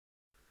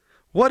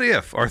What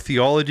if our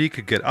theology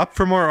could get up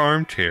from our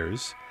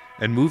armchairs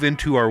and move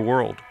into our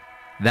world?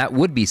 That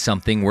would be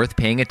something worth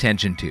paying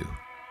attention to.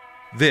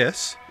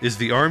 This is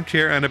the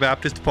Armchair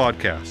Anabaptist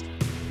Podcast.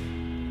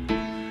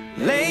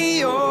 Lay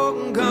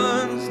your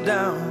guns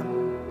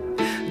down,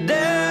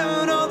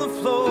 down on the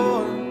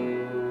floor.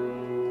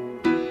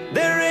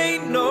 There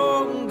ain't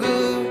no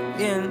good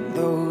in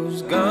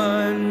those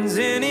guns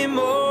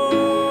anymore.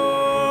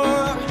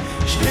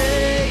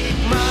 Shake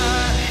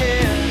my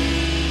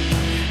hand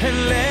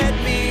and let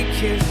me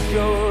kiss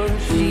your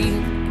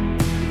cheek,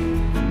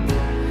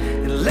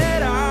 and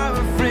let our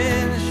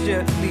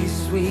friendship be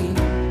sweet.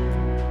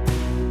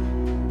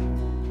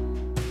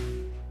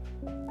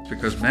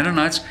 Because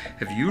Mennonites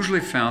have usually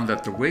found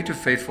that the way to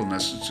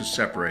faithfulness is to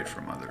separate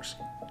from others.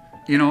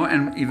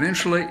 And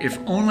eventually, if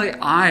only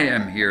I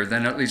am here,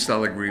 then at least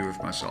I'll agree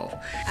with myself.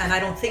 And I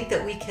don't think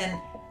that we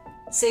can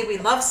say we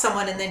love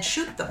someone and then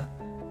shoot them.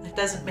 It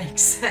doesn't make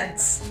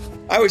sense.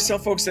 I always tell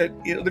folks that,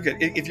 look,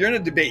 if you're in a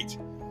debate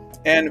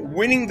and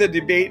winning the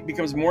debate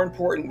becomes more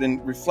important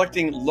than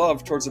reflecting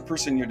love towards the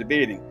person you're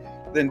debating,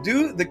 then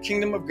do the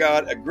kingdom of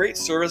God a great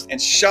service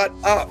and shut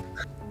up.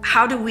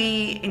 How do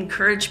we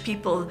encourage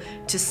people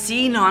to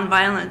see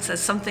nonviolence as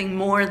something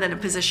more than a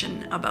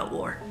position about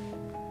war?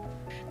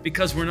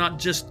 Because we're not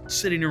just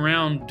sitting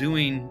around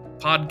doing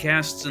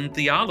podcasts and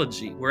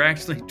theology. We're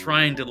actually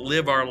trying to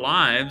live our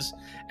lives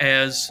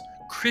as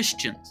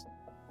Christians.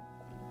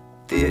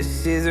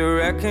 This is a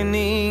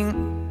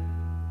reckoning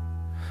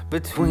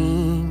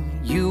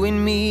between you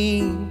and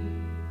me,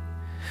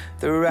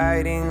 the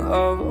righting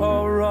of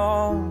all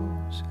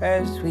wrongs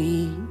as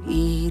we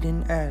eat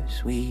and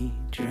as we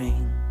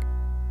drink.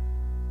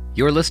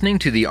 You're listening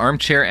to the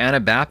Armchair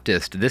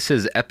Anabaptist. This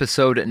is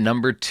episode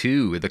number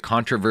 2, The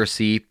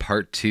Controversy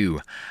Part 2.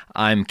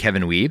 I'm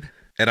Kevin Wiebe.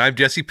 And I'm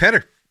Jesse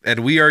Penner,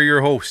 and we are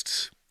your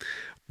hosts.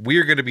 We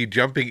are going to be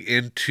jumping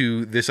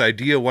into this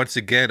idea once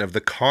again of the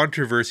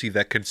controversy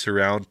that can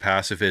surround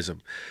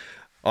pacifism.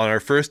 On our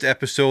first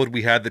episode,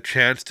 we had the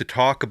chance to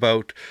talk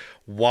about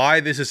why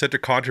this is such a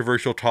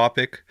controversial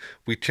topic.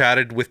 We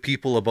chatted with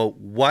people about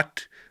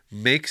what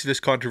makes this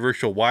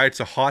controversial, why it's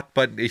a hot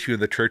button issue in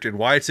the church, and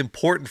why it's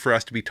important for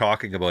us to be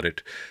talking about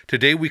it.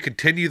 Today we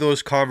continue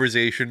those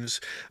conversations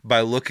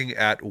by looking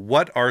at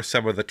what are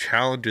some of the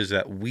challenges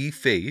that we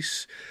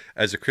face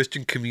as a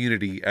Christian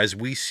community as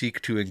we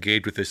seek to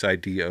engage with this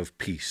idea of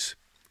peace.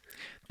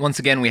 Once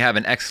again, we have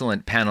an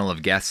excellent panel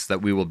of guests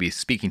that we will be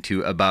speaking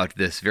to about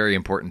this very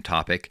important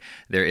topic.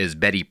 There is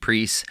Betty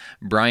Priess,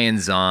 Brian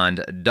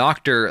Zond,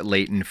 Dr.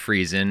 Leighton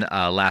Friesen.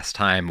 Last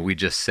time we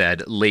just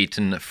said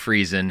Leighton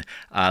Friesen.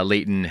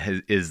 Leighton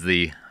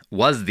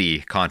was the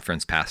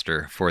conference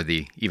pastor for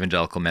the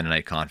Evangelical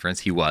Mennonite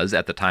Conference. He was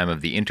at the time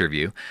of the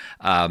interview.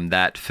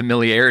 That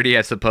familiarity,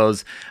 I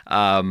suppose,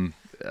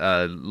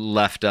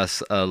 left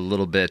us a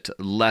little bit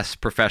less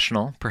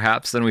professional,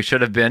 perhaps, than we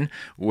should have been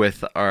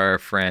with our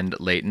friend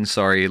Leighton.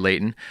 Sorry,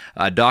 Leighton.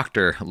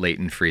 Dr.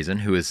 Leighton Friesen,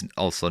 who is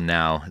also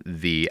now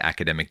the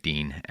academic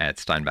dean at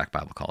Steinbach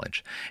Bible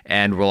College.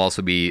 And we'll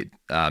also be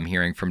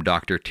hearing from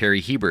Dr.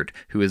 Terry Hebert,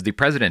 who is the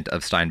president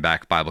of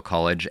Steinbach Bible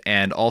College.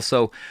 And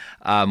also,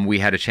 we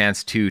had a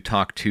chance to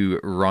talk to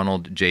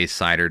Ronald J.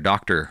 Sider,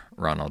 Dr.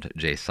 Ronald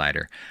J.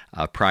 Sider,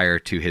 prior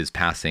to his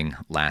passing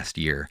last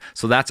year.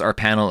 So that's our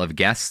panel of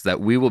guests that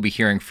we will be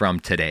hearing from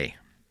today.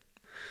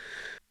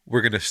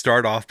 We're going to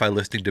start off by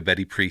listening to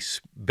Betty Priess.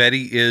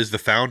 Betty is the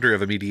founder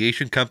of a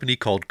mediation company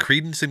called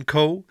Credence &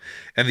 Co.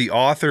 and the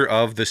author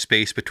of The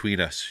Space Between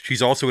Us.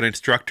 She's also an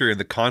instructor in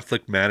the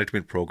conflict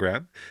management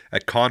program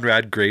at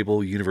Conrad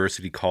Grebel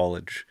University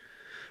College.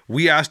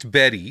 We asked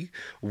Betty,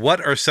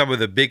 what are some of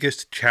the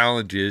biggest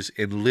challenges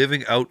in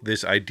living out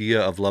this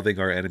idea of loving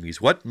our enemies?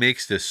 What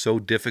makes this so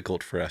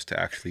difficult for us to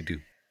actually do?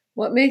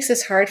 What makes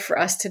this hard for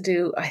us to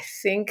do, I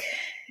think,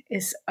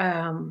 is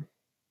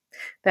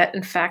that,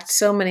 in fact,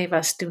 so many of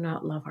us do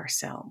not love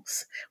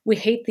ourselves. We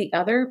hate the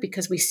other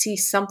because we see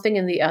something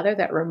in the other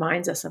that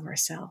reminds us of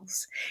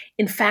ourselves.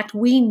 In fact,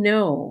 we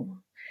know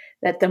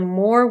that the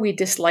more we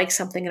dislike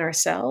something in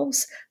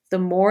ourselves, the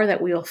more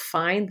that we will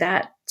find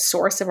that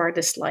source of our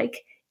dislike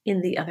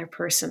in the other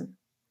person.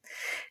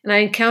 And I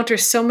encounter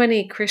so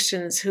many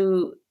Christians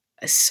who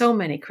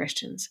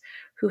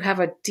have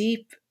a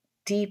deep,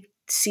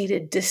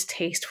 deep-seated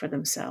distaste for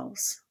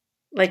themselves.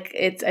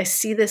 I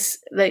see this,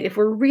 if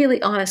we're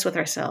really honest with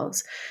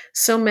ourselves,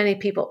 so many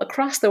people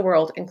across the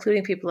world,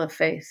 including people of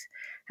faith,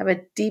 have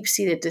a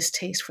deep-seated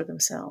distaste for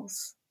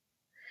themselves.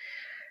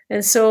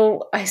 And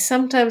so I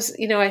sometimes,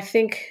 I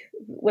think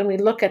when we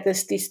look at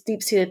this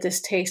deep-seated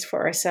distaste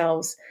for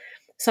ourselves,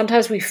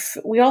 sometimes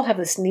we all have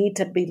this need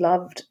to be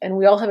loved, and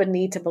we all have a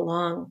need to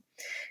belong.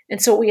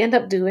 And so what we end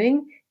up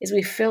doing is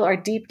we fill our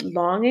deep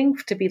longing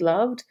to be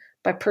loved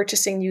by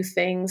purchasing new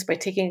things, by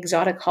taking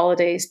exotic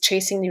holidays,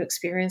 chasing new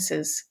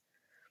experiences,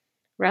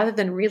 rather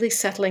than really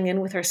settling in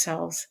with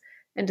ourselves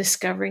and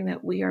discovering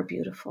that we are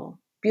beautiful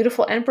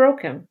and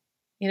broken.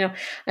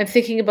 I'm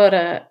thinking about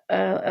a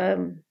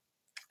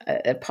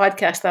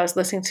podcast that I was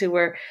listening to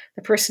where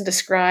the person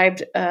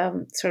described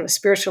sort of a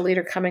spiritual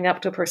leader coming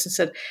up to a person and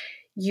said,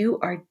 You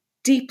are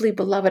deeply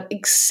beloved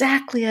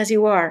exactly as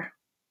you are.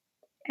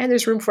 And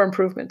there's room for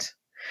improvement,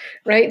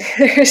 right?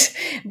 There's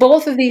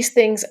both of these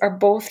things are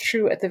both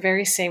true at the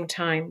very same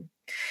time.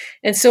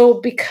 And so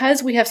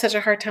because we have such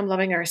a hard time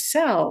loving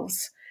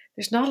ourselves,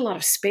 there's not a lot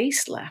of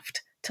space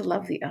left to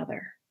love the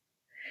other.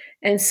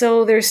 And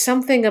so there's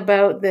something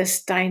about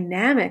this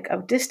dynamic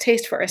of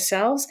distaste for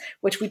ourselves,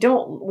 which we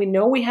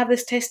know we have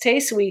this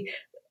distaste.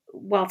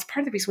 It's part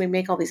of the reason we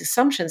make all these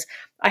assumptions.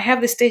 I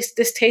have this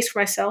distaste for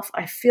myself.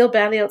 I feel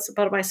badly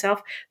about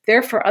myself.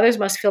 Therefore, others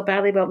must feel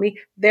badly about me.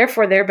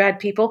 Therefore, they're bad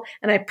people.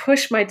 And I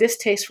push my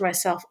distaste for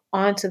myself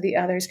onto the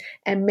others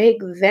and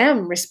make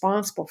them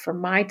responsible for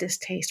my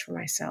distaste for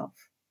myself.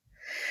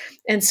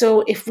 And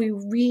so if we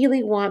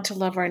really want to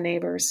love our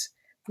neighbors,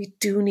 we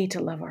do need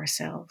to love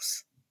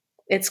ourselves.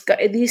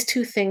 These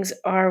two things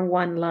are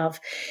one love.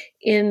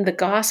 In the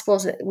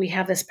Gospels, we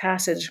have this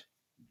passage,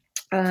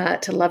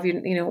 to love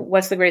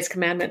what's the greatest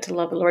commandment? To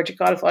love the Lord your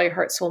God with all your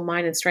heart, soul,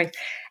 mind, and strength,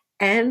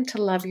 and to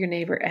love your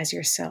neighbor as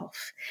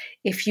yourself.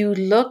 If you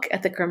look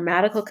at the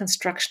grammatical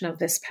construction of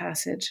this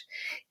passage,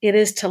 it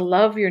is to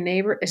love your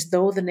neighbor as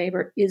though the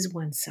neighbor is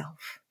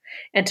oneself.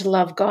 And to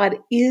love God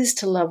is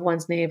to love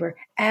one's neighbor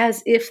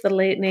as if the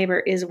neighbor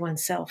is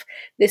oneself.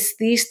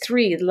 These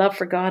three, love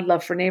for God,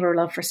 love for neighbor,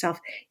 love for self,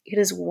 it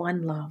is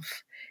one love.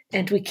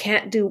 And we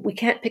can't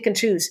pick and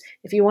choose.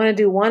 If you want to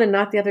do one and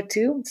not the other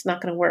two, it's not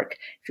going to work.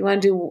 If you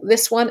want to do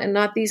this one and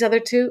not these other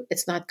two,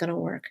 it's not going to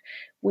work.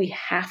 We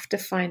have to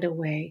find a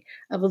way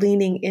of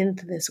leaning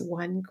into this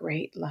one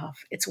great love.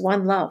 It's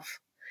one love.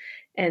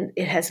 And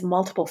it has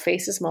multiple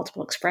faces,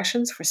 multiple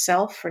expressions for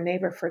self, for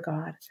neighbor, for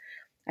God.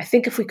 I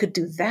think if we could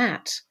do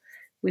that,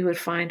 we would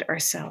find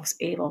ourselves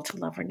able to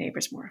love our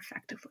neighbors more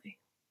effectively.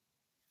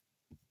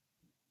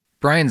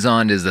 Brian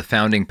Zond is the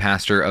founding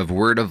pastor of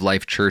Word of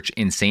Life Church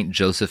in St.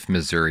 Joseph,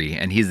 Missouri,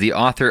 and he's the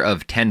author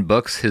of 10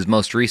 books. His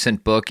most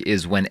recent book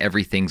is When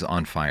Everything's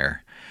on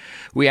Fire.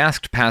 We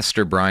asked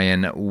Pastor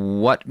Brian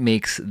what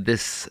makes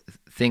this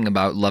thing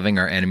about loving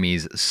our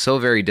enemies so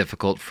very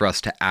difficult for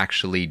us to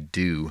actually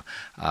do.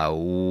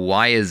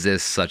 Why is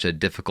this such a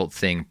difficult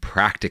thing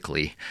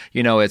practically?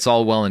 It's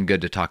all well and good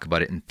to talk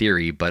about it in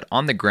theory, but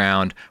on the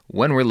ground,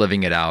 when we're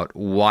living it out,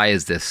 why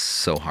is this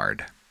so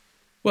hard?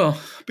 Well,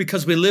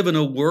 because we live in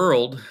a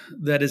world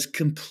that is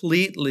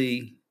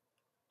completely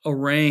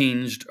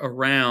arranged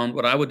around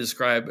what I would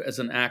describe as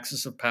an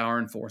axis of power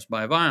enforced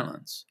by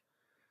violence.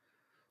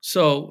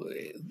 So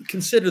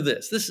consider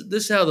this. This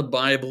is how the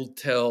Bible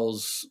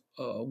tells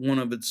one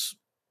of its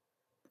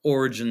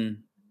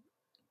origin.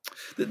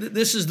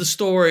 This is the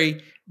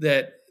story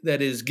that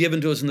is given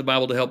to us in the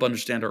Bible to help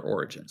understand our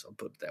origins. I'll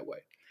put it that way.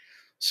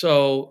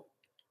 So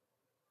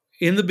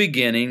in the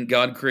beginning,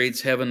 God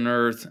creates heaven and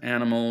earth,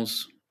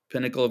 animals.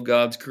 Pinnacle of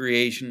God's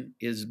creation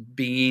is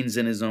beings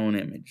in his own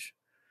image.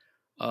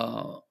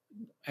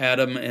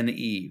 Adam and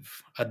Eve.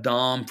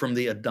 Adam from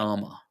the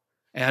Adama.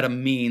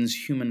 Adam means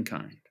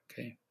humankind.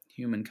 Okay,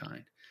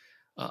 humankind.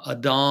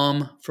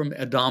 Adam from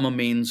Adama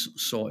means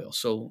soil.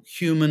 So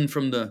human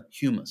from the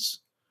humus.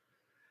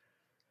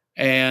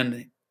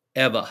 And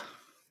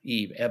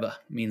Eve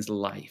means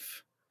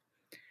life.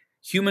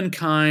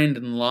 Humankind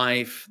and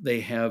life,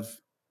 they have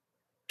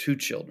two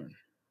children,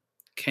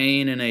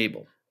 Cain and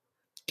Abel.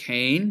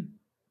 Cain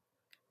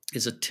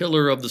is a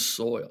tiller of the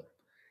soil.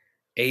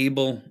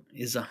 Abel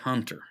is a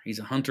hunter. He's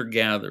a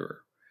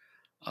hunter-gatherer.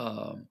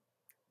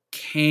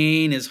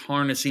 Cain is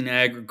harnessing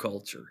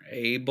agriculture.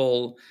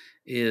 Abel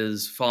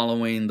is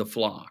following the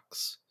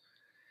flocks.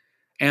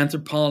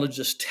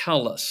 Anthropologists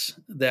tell us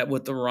that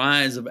with the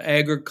rise of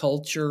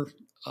agriculture,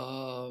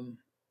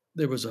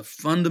 there was a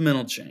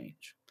fundamental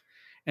change.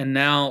 And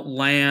now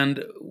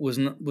land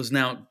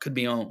could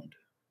be owned.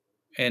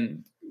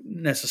 And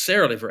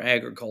necessarily for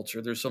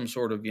agriculture, there's some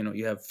sort of,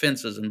 you have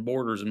fences and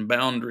borders and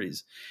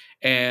boundaries.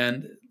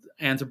 And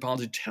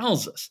anthropology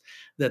tells us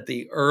that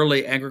the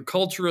early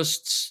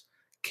agriculturists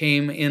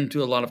came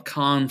into a lot of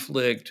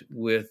conflict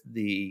with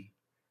the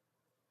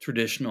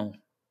traditional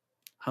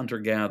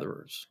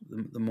hunter-gatherers,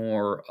 the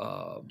more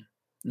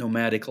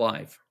nomadic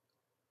life.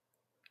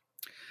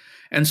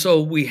 And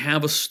so we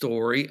have a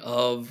story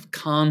of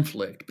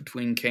conflict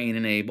between Cain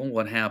and Abel.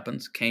 What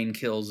happens? Cain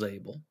kills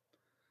Abel.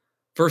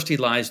 First, he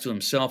lies to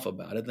himself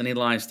about it. Then he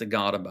lies to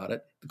God about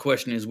it. The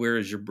question is, where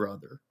is your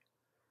brother?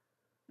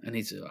 And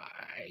he says,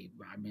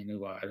 I mean,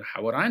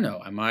 how would I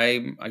know? Am I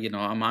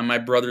my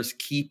brother's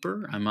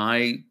keeper? Am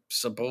I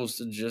supposed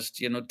to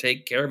just,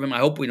 take care of him? I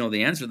hope we know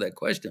the answer to that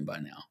question by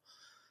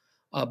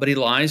now. But he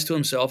lies to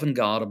himself and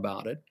God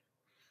about it.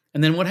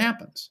 And then what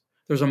happens?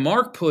 There's a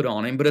mark put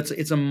on him, but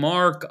it's a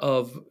mark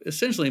of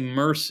essentially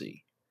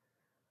mercy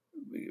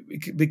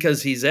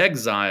because he's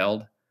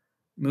exiled,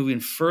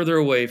 moving further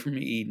away from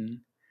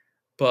Eden.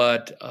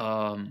 But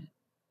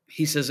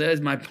he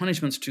says, my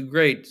punishment's too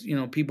great.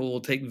 People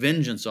will take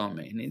vengeance on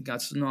me. And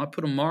God says, no, I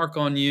put a mark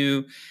on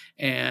you,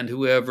 and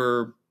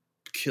whoever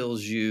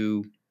kills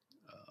you,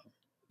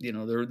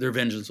 their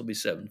vengeance will be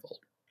sevenfold.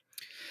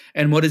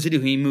 And what does he do?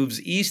 He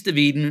moves east of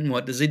Eden, and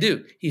what does he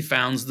do? He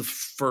founds the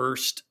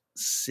first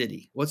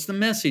city. What's the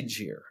message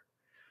here?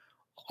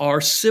 our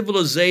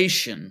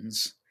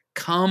civilizations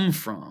come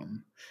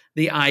from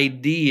the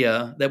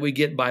idea that we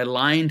get by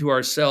lying to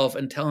ourselves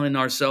and telling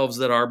ourselves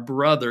that our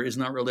brother is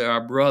not really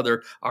our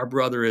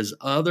brother is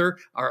other,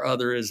 our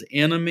other is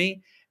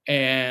enemy,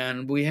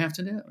 and they have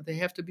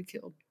to be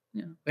killed.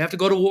 We have to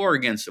go to war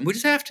against them. We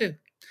just have to.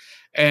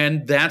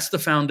 And that's the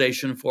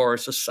foundation for our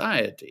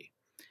society.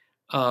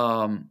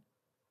 And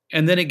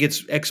then it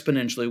gets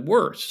exponentially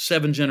worse.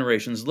 7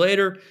 generations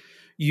later,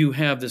 you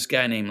have this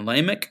guy named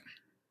Lamech,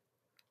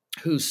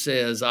 who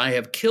says, I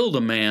have killed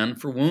a man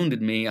for wounded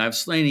me. I've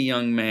slain a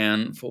young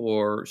man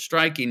for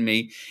striking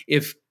me.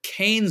 If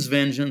Cain's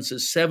vengeance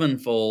is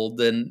 7-fold,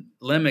 then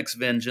Lamech's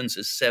vengeance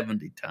is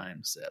 70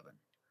 times 7.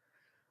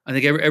 I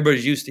think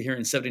everybody's used to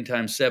hearing 70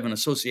 times 7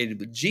 associated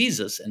with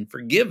Jesus and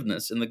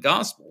forgiveness in the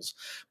Gospels.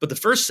 But the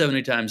first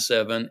 70 times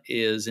 7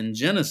 is in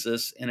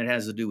Genesis, and it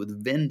has to do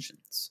with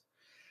vengeance.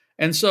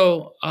 And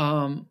so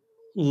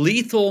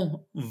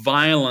lethal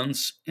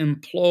violence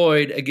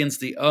employed against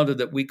the other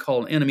that we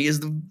call enemy is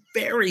the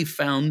very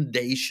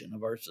foundation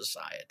of our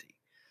society.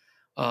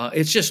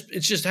 It's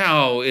just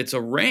how it's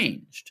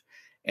arranged.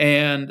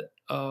 And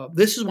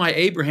this is why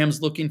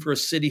Abraham's looking for a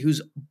city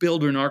whose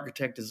builder and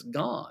architect is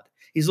God.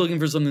 He's looking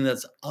for something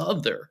that's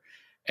other.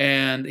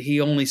 And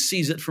he only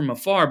sees it from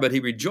afar, but he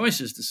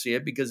rejoices to see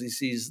it because he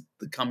sees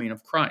the coming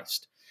of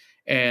Christ.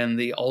 And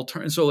the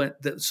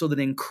so that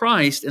in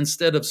Christ,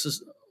 instead of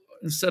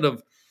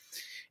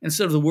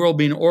the world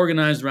being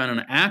organized around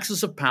an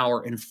axis of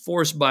power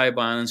enforced by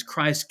violence,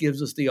 Christ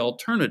gives us the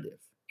alternative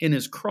in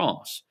his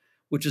cross,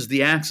 which is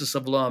the axis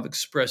of love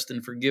expressed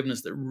in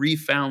forgiveness that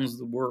refounds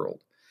the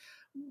world.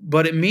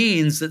 But it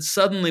means that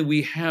suddenly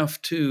we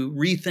have to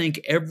rethink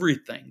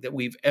everything that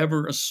we've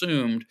ever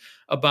assumed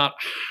about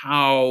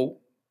how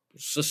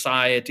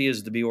society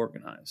is to be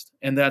organized.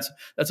 And that's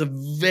a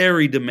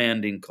very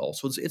demanding call.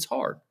 So it's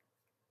hard.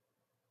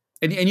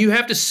 And you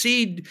have to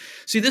see,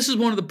 this is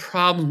one of the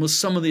problems with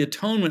some of the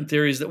atonement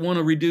theories that want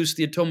to reduce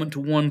the atonement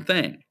to one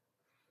thing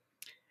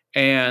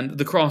and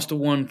the cross to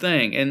one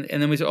thing. And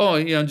then we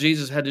say,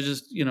 Jesus had to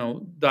just,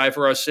 die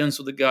for our sins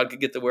so that God could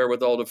get the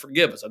wherewithal to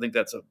forgive us. I think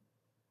that's a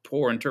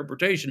poor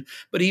interpretation.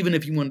 But even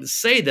if you wanted to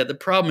say that, the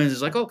problem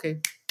is like, okay,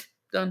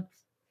 done.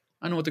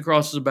 I know what the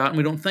cross is about, and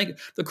we don't think.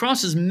 The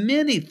cross is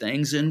many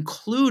things,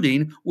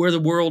 including where the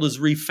world is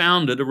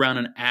refounded around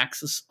an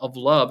axis of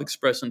love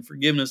expressed in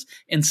forgiveness,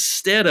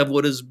 instead of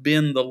what has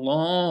been the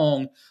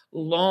long,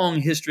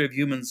 long history of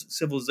human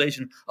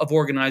civilization of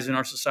organizing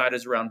our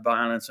societies around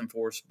violence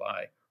enforced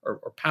by,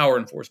 or power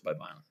enforced by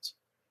violence.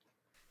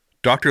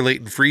 Dr.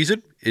 Leighton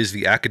Friesen is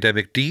the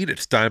academic dean at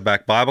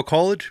Steinbach Bible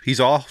College. He's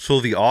also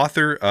the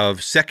author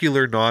of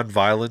Secular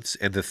Nonviolence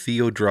and the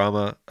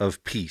Theodrama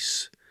of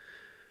Peace.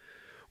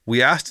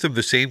 We asked him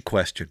the same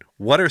question.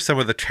 What are some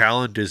of the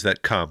challenges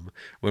that come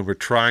when we're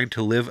trying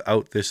to live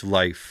out this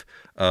life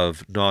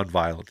of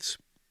nonviolence?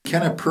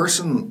 Can a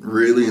person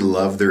really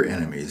love their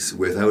enemies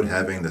without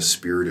having the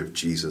Spirit of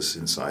Jesus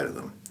inside of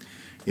them?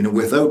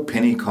 Without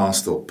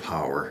Pentecostal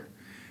power,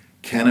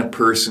 can a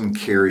person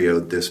carry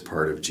out this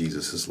part of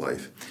Jesus'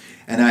 life?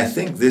 And I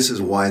think this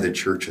is why the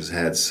church has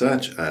had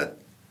such a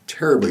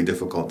terribly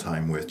difficult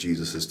time with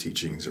Jesus'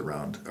 teachings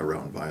around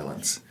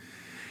violence.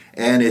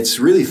 And it's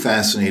really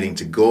fascinating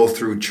to go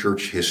through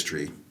church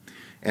history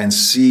and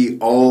see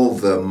all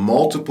the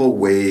multiple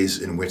ways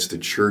in which the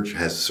church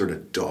has sort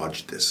of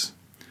dodged this,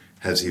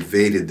 has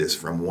evaded this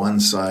from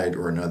one side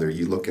or another.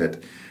 You look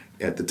at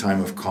the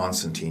time of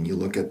Constantine, you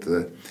look at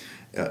the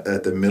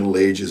Middle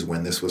Ages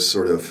when this was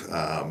sort of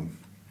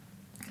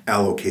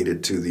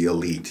allocated to the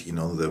elite,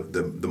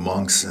 the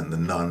monks and the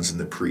nuns and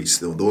the priests.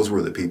 Those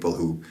were the people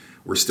who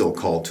were still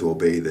called to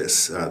obey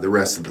this. The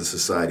rest of the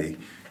society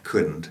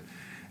couldn't.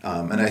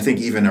 And I think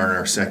even in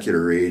our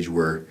secular age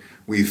where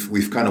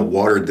we've kind of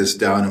watered this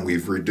down and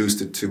we've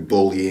reduced it to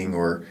bullying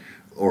or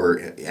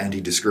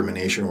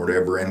anti-discrimination or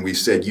whatever, and we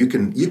said you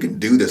can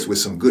do this with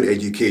some good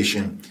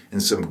education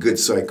and some good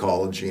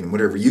psychology and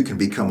whatever, you can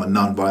become a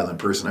nonviolent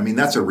person. I mean,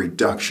 that's a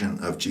reduction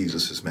of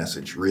Jesus'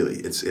 message, really.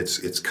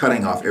 It's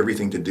cutting off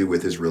everything to do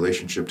with his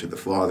relationship to the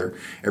Father,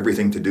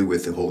 everything to do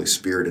with the Holy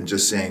Spirit, and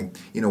just saying,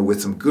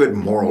 with some good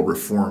moral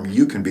reform,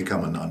 you can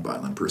become a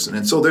nonviolent person.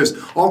 And so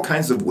there's all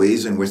kinds of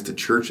ways in which the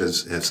church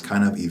has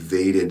kind of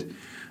evaded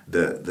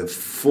the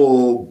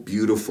full,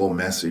 beautiful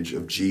message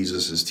of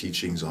Jesus'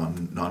 teachings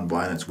on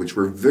nonviolence, which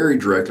were very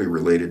directly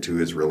related to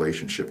his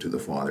relationship to the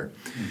Father.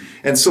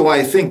 And so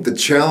I think the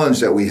challenge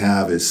that we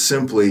have is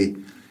simply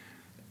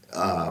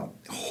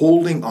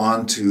holding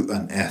on to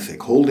an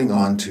ethic, holding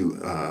on to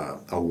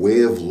a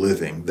way of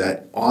living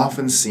that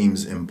often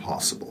seems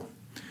impossible.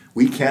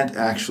 We can't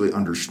actually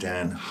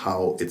understand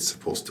how it's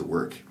supposed to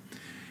work,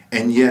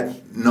 and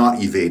yet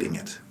not evading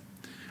it.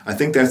 I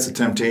think that's the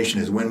temptation,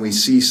 is when we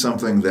see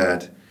something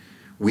that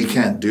we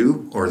can't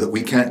do, or that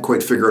we can't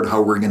quite figure out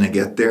how we're going to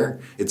get there.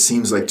 It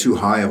seems like too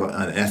high of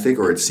an ethic,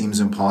 or it seems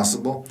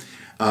impossible.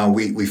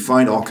 We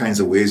find all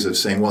kinds of ways of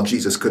saying, well,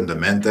 Jesus couldn't have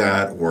meant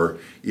that, or,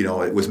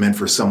 it was meant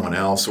for someone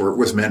else, or it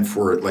was meant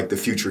for like the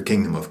future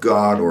kingdom of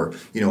God, or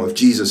if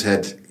Jesus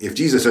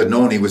had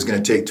known he was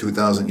going to take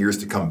 2,000 years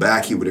to come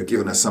back, he would have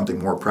given us something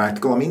more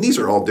practical. I mean, these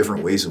are all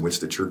different ways in which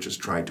the church has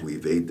tried to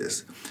evade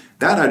this.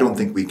 That I don't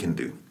think we can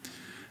do.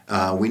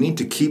 We need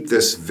to keep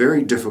this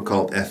very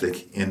difficult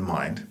ethic in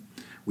mind.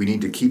 We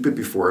need to keep it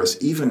before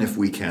us, even if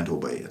we can't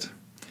obey it,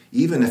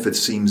 even if it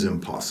seems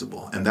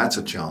impossible. And that's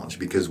a challenge,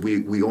 because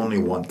we only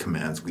want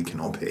commands we can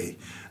obey.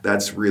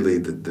 That's really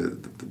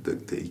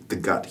the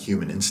gut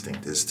human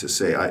instinct, is to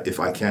say, if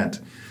I can't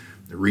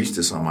reach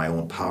this on my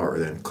own power,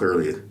 then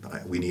clearly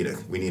we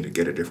need to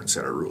get a different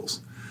set of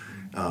rules.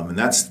 And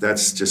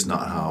that's just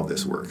not how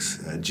this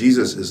works.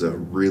 Jesus is a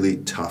really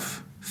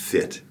tough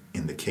fit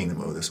in the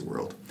kingdom of this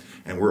world.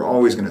 And we're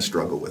always going to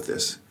struggle with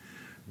this.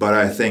 But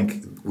I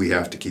think we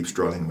have to keep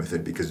struggling with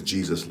it, because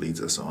Jesus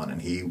leads us on,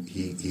 and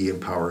he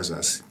empowers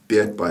us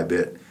bit by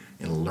bit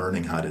in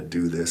learning how to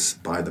do this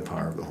by the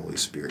power of the Holy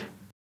Spirit.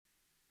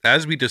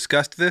 As we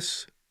discussed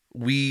this,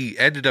 we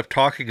ended up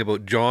talking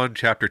about John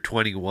chapter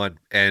 21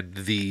 and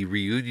the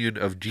reunion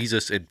of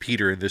Jesus and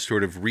Peter, and this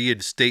sort of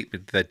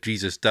reinstatement that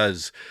Jesus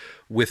does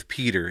with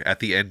Peter at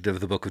the end of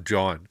the book of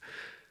John.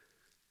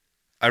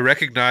 I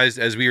recognized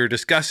as we were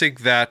discussing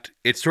that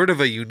it's sort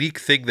of a unique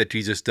thing that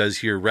Jesus does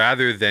here,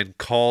 rather than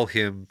call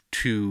him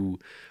to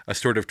a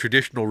sort of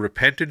traditional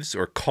repentance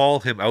or call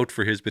him out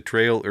for his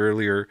betrayal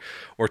earlier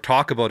or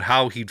talk about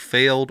how he'd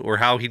failed or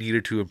how he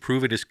needed to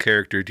improve in his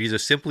character.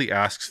 Jesus simply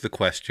asks the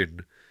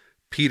question,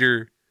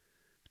 Peter,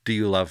 do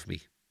you love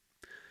me?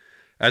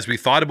 As we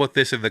thought about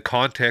this in the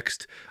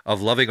context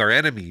of loving our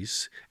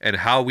enemies and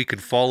how we can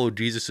follow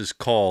Jesus'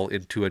 call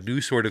into a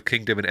new sort of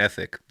kingdom and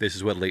ethic, this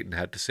is what Leighton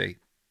had to say.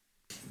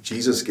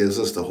 Jesus gives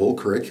us the whole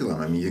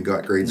curriculum. I mean, you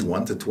got grades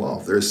 1 to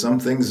 12. There's some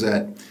things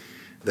that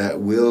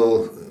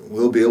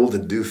we'll be able to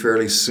do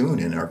fairly soon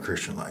in our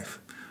Christian life.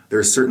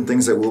 There's certain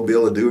things that we'll be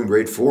able to do in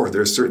grade 4.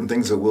 There's certain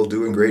things that we'll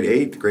do in grade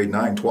 8, grade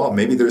 9, 12.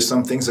 Maybe there's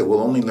some things that we'll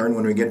only learn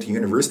when we get to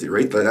university,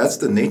 right? But that's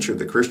the nature of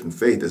the Christian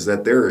faith, is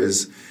that there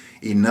is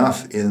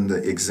enough in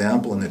the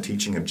example and the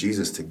teaching of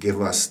Jesus to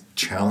give us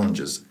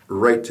challenges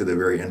right to the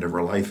very end of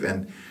our life.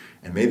 And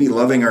maybe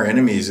loving our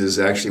enemies is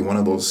actually one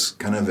of those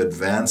kind of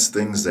advanced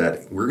things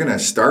that we're going to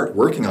start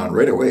working on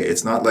right away.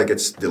 It's not like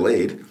it's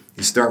delayed.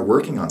 You start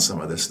working on some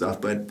of this stuff,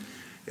 but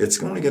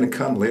it's only going to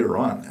come later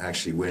on,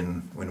 actually,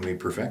 when we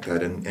perfect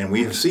that. And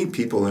we have seen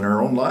people in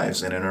our own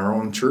lives and in our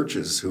own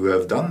churches who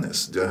have done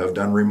this, have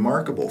done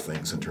remarkable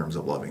things in terms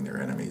of loving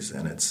their enemies.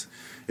 And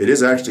it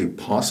is actually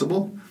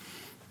possible,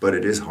 but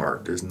it is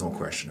hard. There's no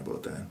question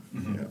about that.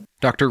 Mm-hmm. Yeah.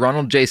 Dr.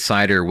 Ronald J.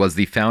 Sider was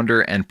the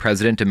founder and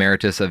president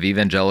emeritus of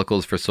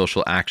Evangelicals for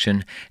Social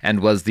Action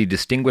and was the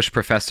distinguished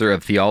professor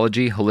of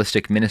theology,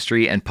 holistic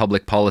ministry, and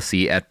public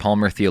policy at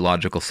Palmer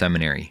Theological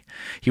Seminary.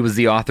 He was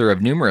the author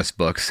of numerous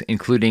books,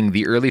 including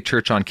The Early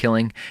Church on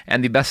Killing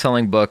and the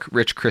best-selling book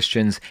Rich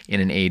Christians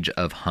in an Age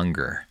of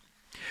Hunger.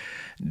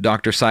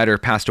 Dr. Sider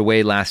passed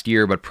away last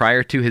year, but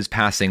prior to his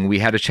passing, we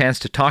had a chance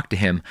to talk to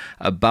him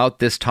about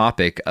this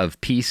topic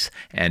of peace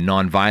and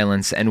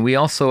nonviolence, and we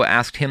also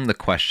asked him the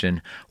question,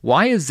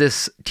 why is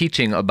this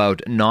teaching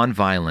about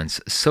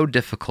nonviolence so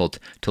difficult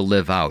to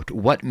live out?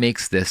 What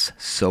makes this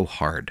so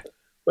hard?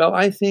 Well,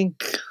 I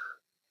think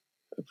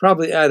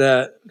probably at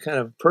a kind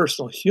of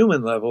personal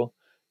human level,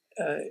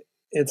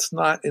 it's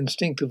not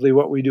instinctively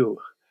what we do.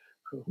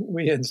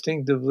 We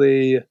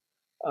instinctively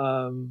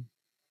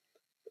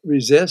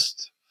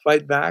resist,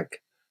 fight back,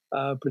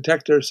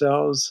 protect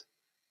ourselves.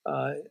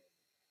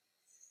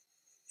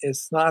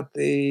 It's not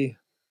the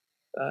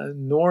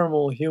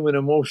normal human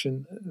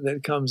emotion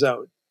that comes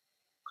out.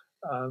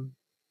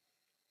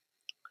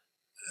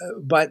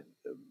 But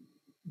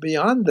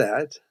beyond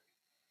that,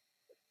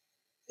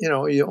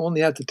 you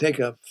only have to take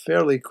a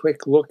fairly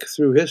quick look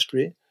through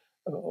history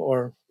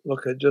or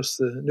look at just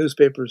the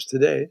newspapers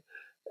today,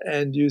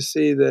 and you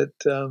see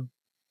that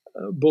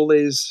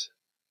bullies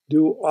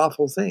do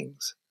awful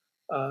things.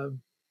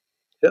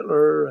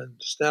 Hitler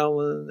and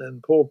Stalin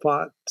and Pol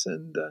Pot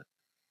and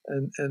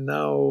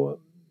now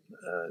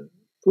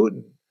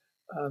Putin.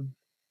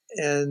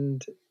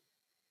 And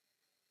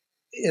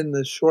in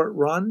the short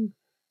run,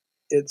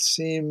 it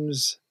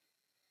seems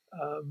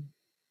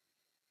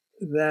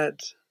that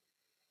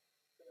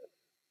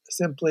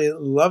simply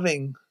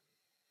loving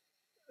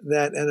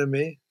that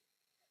enemy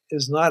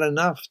is not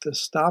enough to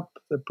stop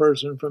the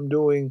person from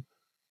doing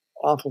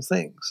awful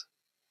things.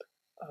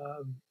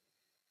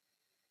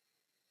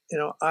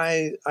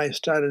 I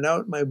started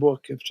out my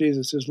book, If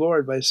Jesus is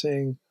Lord, by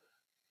saying,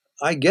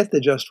 I get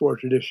the just war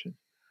tradition.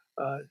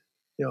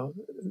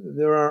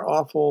 There are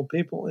awful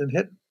people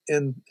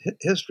in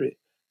history,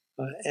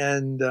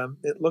 and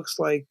it looks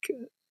like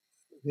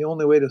the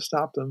only way to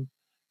stop them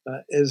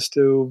is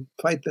to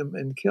fight them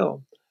and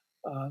kill.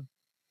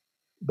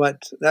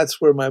 But that's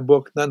where my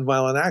book,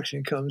 Nonviolent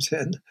Action, comes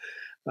in.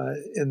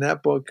 In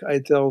that book, I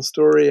tell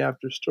story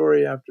after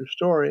story after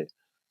story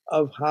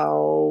of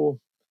how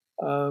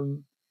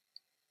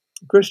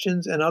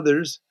Christians and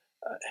others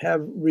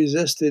have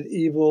resisted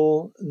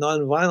evil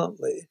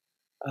nonviolently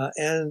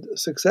and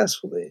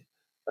successfully.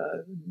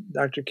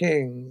 Dr.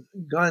 King,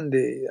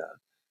 Gandhi,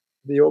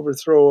 the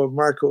overthrow of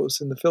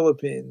Marcos in the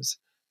Philippines.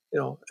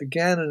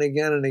 Again and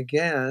again and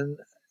again,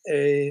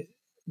 a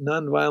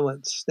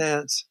nonviolent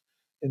stance,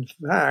 in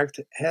fact,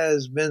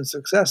 has been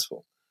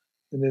successful.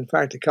 And in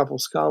fact, a couple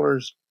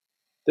scholars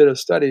did a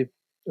study,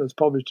 it was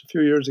published a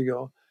few years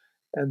ago,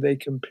 and they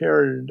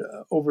compared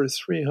over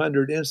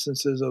 300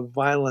 instances of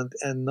violent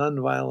and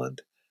nonviolent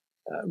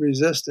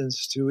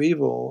resistance to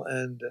evil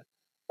and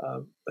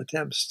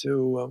attempts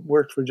to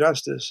work for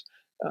justice.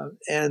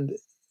 And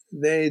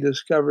they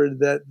discovered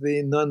that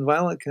the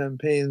nonviolent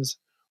campaigns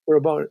were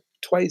about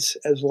twice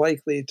as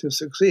likely to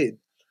succeed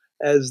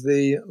as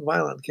the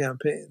violent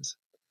campaigns.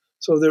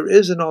 So there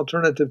is an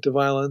alternative to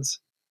violence,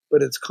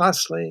 but it's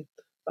costly.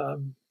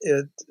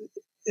 It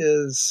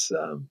is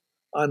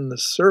on the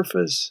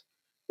surface,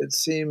 it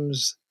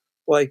seems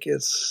like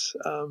it's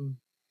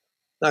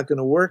not going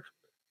to work.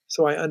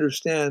 So I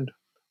understand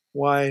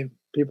why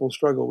people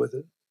struggle with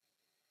it.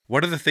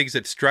 One of the things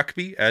that struck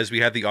me as we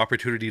had the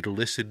opportunity to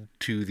listen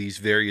to these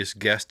various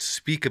guests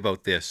speak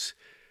about this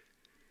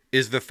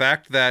is the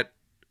fact that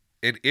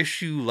an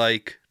issue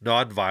like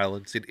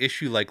nonviolence, an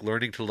issue like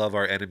learning to love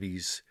our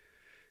enemies,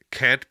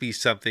 can't be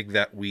something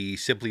that we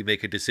simply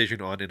make a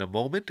decision on in a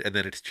moment and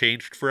then it's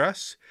changed for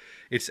us.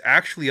 It's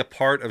actually a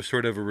part of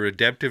sort of a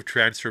redemptive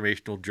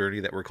transformational journey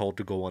that we're called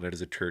to go on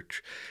as a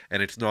church.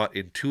 And it's not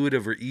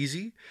intuitive or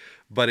easy,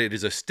 but it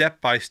is a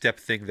step-by-step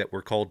thing that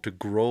we're called to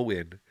grow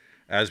in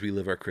as we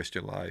live our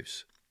Christian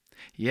lives.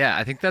 Yeah,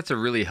 I think that's a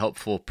really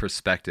helpful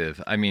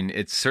perspective. I mean,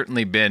 it's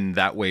certainly been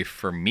that way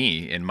for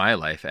me in my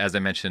life. As I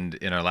mentioned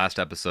in our last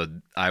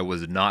episode, I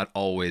was not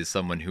always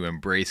someone who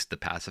embraced the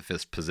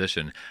pacifist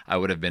position. I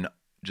would have been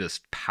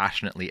just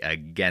passionately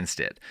against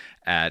it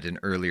at an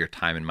earlier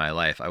time in my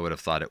life. I would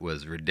have thought it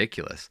was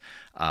ridiculous,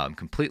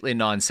 completely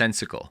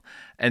nonsensical.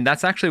 And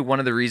that's actually one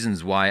of the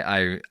reasons why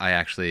I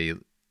actually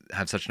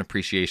have such an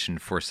appreciation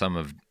for some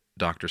of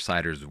Dr.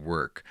 Sider's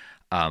work.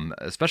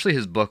 Especially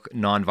his book,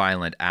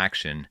 Nonviolent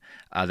Action,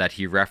 that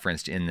he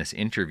referenced in this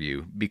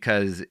interview,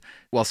 because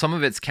while some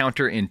of it's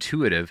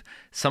counterintuitive,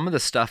 some of the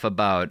stuff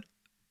about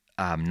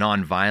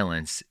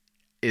nonviolence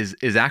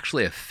is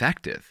actually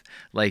effective.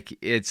 Like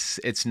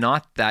it's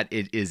not that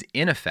it is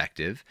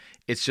ineffective.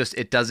 It's just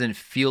it doesn't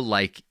feel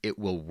like it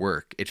will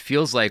work. It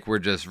feels like we're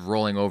just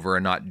rolling over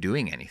and not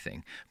doing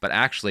anything. But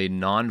actually,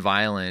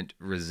 nonviolent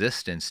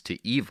resistance to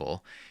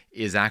evil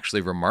is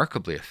actually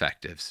remarkably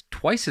effective,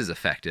 twice as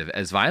effective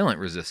as violent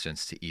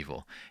resistance to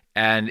evil.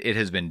 And it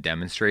has been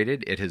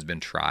demonstrated, it has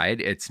been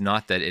tried. It's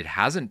not that it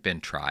hasn't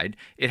been tried,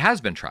 it has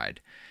been tried.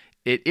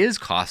 It is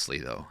costly,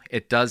 though.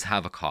 It does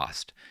have a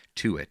cost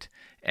to it.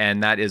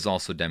 And that is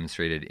also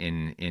demonstrated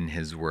in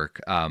his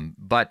work.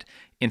 But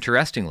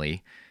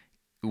interestingly,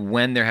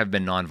 when there have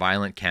been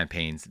nonviolent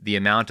campaigns, the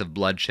amount of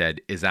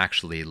bloodshed is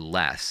actually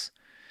less.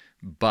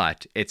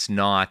 But it's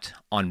not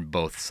on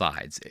both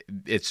sides.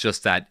 It's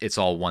just that it's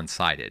all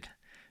one-sided.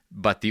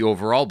 But the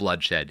overall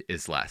bloodshed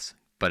is less.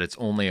 But it's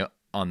only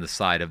on the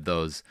side of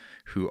those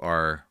who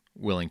are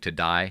willing to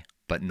die,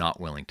 but not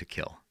willing to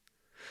kill.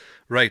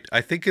 Right. I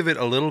think of it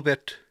a little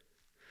bit,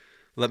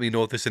 let me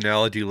know if this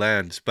analogy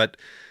lands, but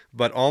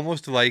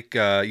almost like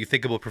you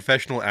think about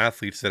professional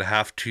athletes that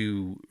have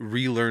to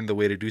relearn the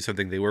way to do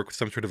something. They work with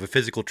some sort of a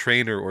physical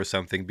trainer or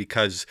something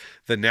because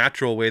the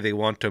natural way they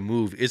want to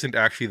move isn't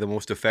actually the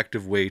most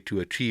effective way to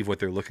achieve what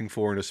they're looking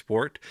for in a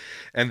sport.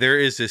 And there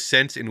is this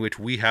sense in which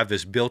we have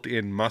this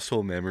built-in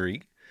muscle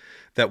memory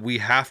that we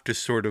have to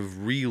sort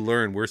of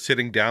relearn. We're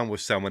sitting down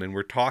with someone and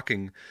we're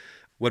talking.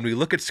 When we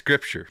look at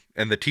Scripture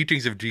and the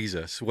teachings of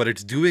Jesus, what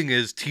it's doing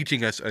is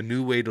teaching us a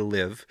new way to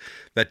live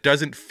that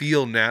doesn't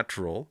feel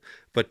natural,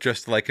 but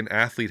just like an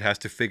athlete has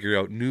to figure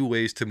out new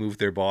ways to move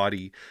their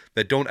body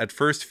that don't at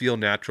first feel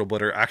natural,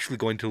 but are actually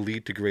going to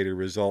lead to greater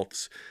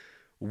results.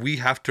 We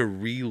have to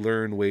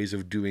relearn ways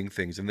of doing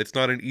things. And it's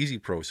not an easy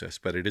process,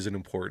 but it is an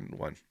important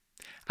one.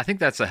 I think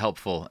that's a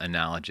helpful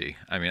analogy.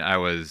 I mean, I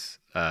was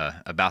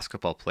a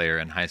basketball player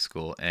in high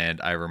school,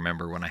 and I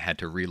remember when I had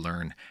to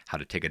relearn how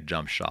to take a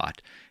jump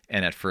shot.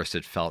 And at first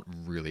it felt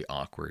really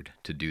awkward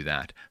to do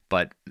that.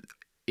 But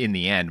in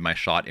the end, my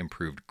shot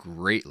improved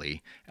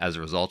greatly as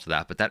a result of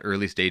that. But that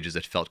early stages,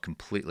 it felt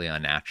completely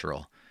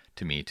unnatural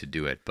to me to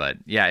do it. But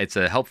yeah, it's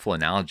a helpful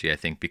analogy, I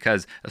think,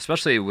 because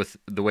especially with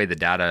the way the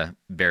data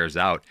bears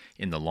out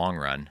in the long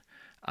run,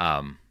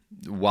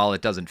 while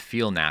it doesn't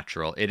feel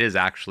natural, it is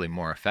actually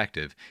more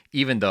effective,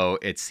 even though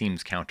it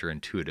seems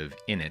counterintuitive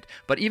in it.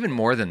 But even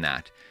more than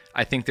that,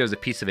 I think there's a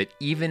piece of it,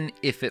 even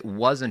if it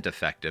wasn't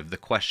effective, the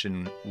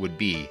question would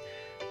be,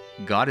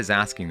 God is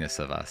asking this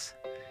of us.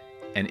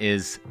 And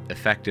is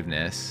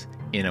effectiveness,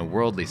 in a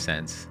worldly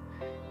sense,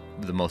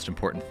 the most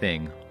important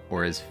thing,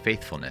 or is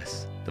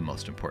faithfulness the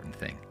most important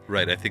thing?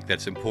 Right, I think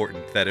that's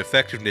important. That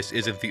effectiveness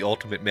isn't the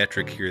ultimate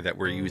metric here that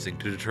we're using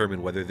to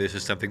determine whether this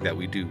is something that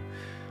we do.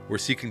 We're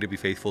seeking to be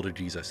faithful to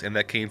Jesus, and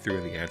that came through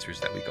in the answers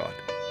that we got.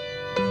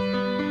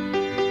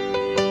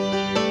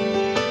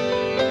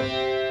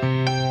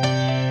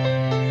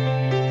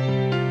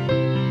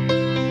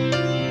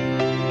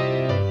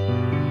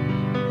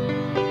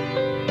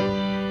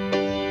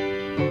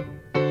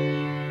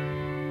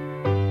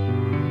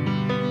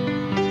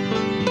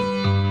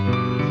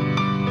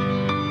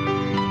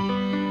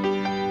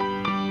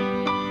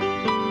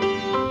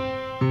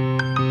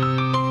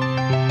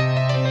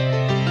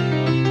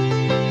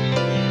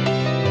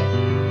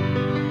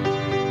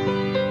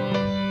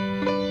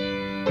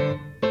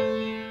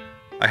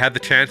 had the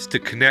chance to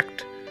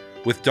connect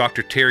with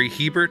Dr. Terry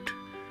Hebert.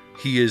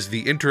 He is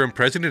the interim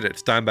president at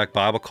Steinbach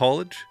Bible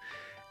College.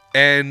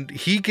 And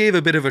he gave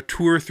a bit of a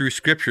tour through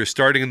Scripture,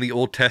 starting in the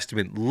Old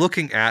Testament,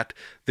 looking at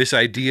this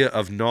idea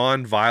of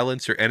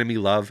non-violence or enemy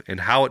love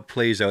and how it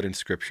plays out in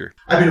Scripture.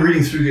 I've been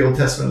reading through the Old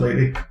Testament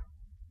lately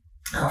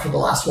for the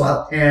last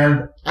while,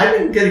 and I've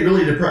been getting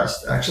really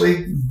depressed,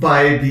 actually,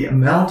 by the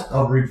amount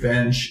of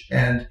revenge.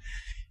 And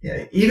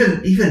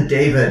even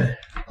David,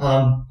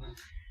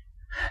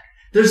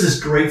 there's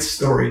this great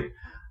story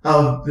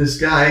of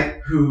this guy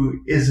who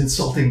is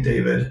insulting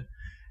David,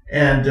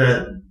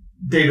 and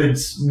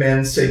David's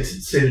men say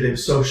to David,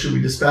 so should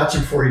we dispatch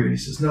him for you? And he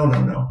says, no.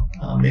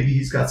 Maybe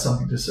he's got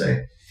something to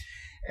say.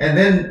 And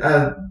then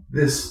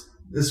this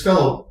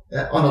fellow,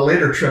 on a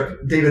later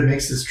trip, David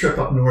makes this trip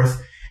up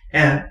north,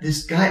 and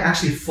this guy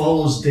actually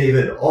follows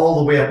David all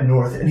the way up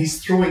north, and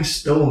he's throwing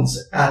stones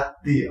at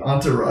the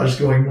entourage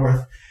going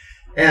north.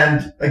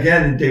 And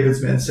again,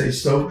 David's men say,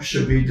 so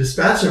should we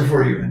dispatch him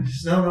for you? And he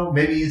says, no,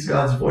 maybe he's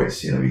God's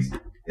voice. He's,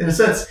 in a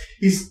sense,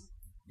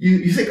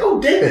 you think,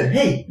 oh, David,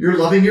 hey, you're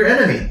loving your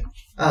enemy.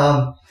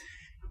 And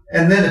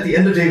then at the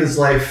end of David's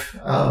life,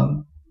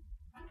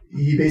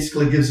 he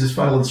basically gives his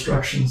final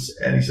instructions,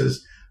 and he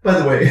says, by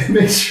the way,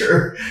 make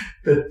sure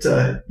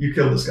that you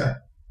kill this guy.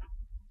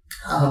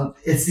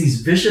 It's these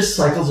vicious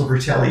cycles of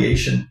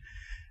retaliation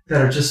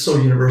that are just so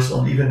universal,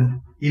 and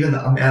even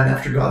a man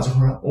after God's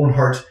own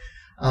heart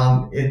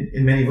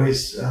in many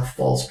ways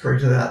falls prey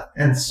to that,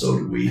 and so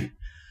do we.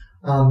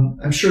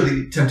 I'm sure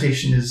the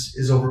temptation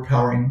is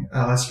overpowering,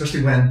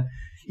 especially when,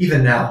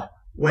 even now,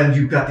 when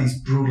you've got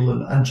these brutal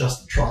and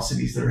unjust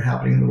atrocities that are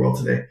happening in the world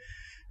today.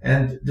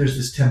 And there's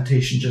this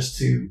temptation just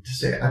to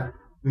say,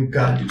 we've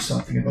got to do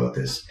something about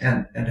this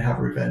and to have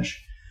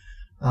revenge.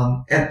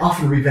 And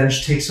often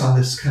revenge takes on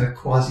this kind of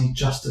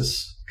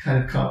quasi-justice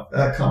kind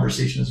of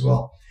conversation as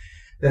well,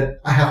 that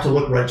I have to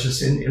look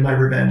righteous in my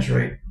revenge,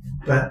 right?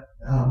 But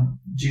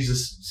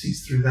Jesus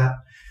sees through that.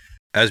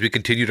 As we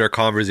continued our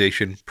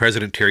conversation,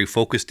 President Terry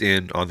focused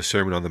in on the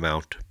Sermon on the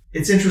Mount.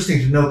 It's interesting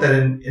to note that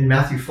in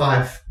Matthew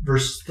 5,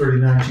 verse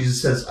 39,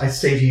 Jesus says, I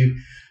say to you,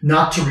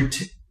 not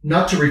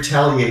to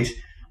retaliate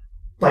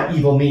by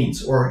evil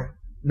means, or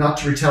not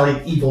to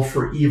retaliate evil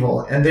for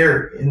evil. And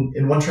there,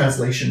 in one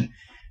translation,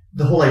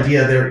 the whole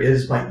idea there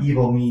is by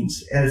evil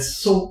means. And it's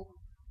so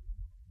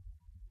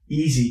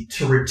easy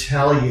to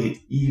retaliate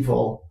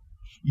evil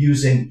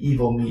using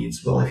evil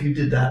means. Well, if you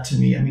did that to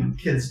me,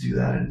 kids do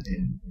that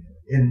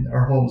in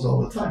our homes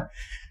all the time.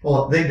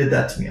 Well, they did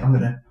that to me, I'm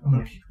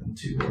gonna kick them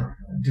too, or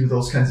do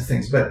those kinds of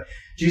things. But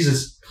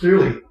Jesus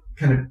clearly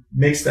kind of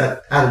makes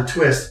that added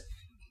twist.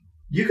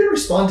 You can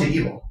respond to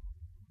evil.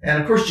 And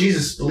of course,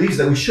 Jesus believes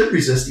that we should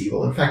resist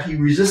evil. In fact, he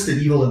resisted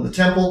evil in the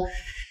temple.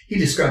 He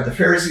described the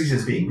Pharisees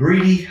as being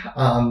greedy.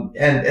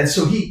 And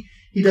so he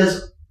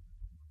does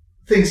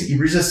things. He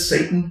resists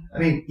Satan.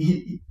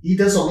 He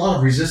does a lot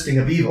of resisting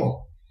of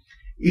evil.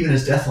 Even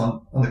his death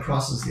on the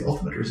cross is the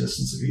ultimate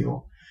resistance of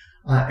evil.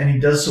 And he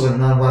does so in a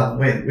nonviolent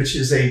way, which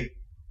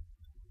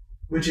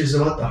is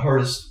about the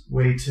hardest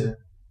way to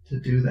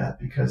do that,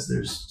 because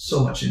there's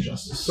so much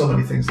injustice, so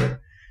many things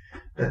that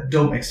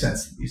don't make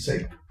sense. That you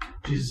say,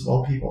 Jesus of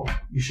all people,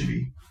 you should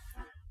be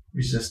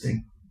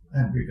resisting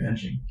and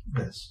revenging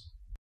this.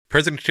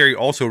 President Terry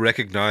also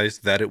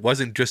recognized that it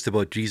wasn't just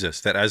about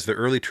Jesus, that as the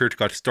early church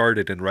got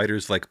started and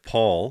writers like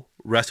Paul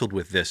wrestled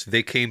with this,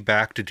 they came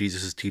back to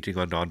Jesus' teaching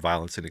on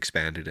nonviolence and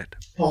expanded it.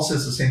 Paul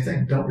says the same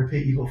thing. Don't repay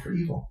evil for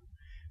evil.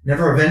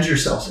 Never avenge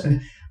yourselves.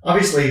 And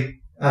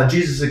obviously,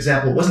 Jesus'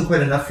 example wasn't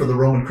quite enough for the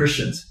Roman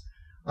Christians.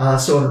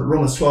 So in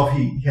Romans 12,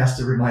 he has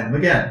to remind them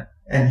again.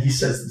 And he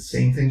says the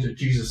same things that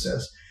Jesus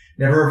says.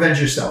 Never avenge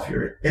yourself.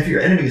 If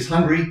your enemy is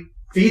hungry,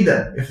 feed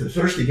them. If they're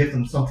thirsty, give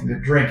them something to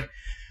drink.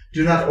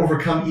 Do not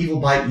overcome evil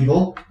by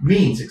evil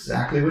means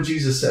exactly what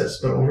Jesus says,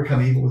 but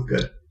overcome evil with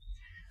good.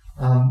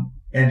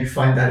 And you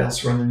find that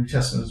elsewhere in the New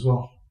Testament as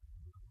well.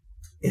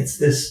 It's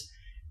this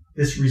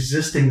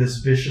resisting this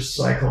vicious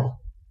cycle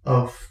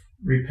of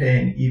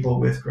repaying evil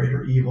with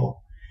greater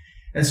evil.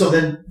 And so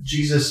then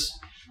Jesus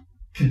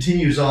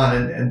continues on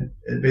and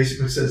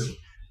basically says,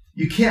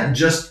 you can't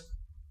just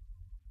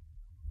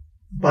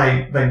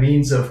by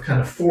means of kind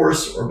of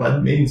force or by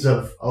means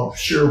of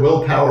sheer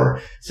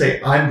willpower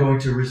say, I'm going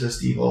to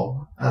resist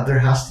evil. There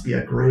has to be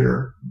a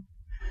greater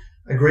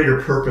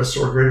purpose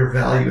or greater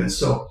value. And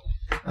so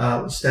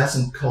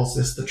Stasson calls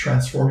this the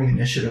transforming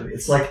initiative.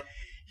 It's like,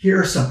 here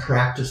are some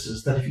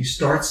practices that if you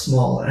start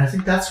small, and I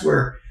think that's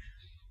where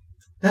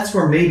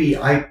maybe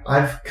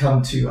I've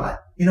come to,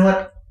 you know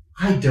what,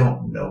 I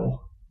don't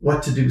know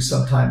what to do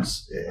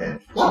sometimes, a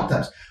lot of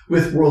times,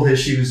 with world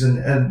issues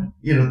and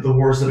you know, the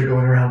wars that are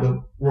going around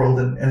the world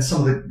and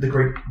some of the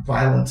great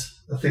violent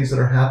things that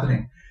are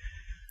happening.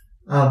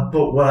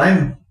 But what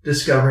I'm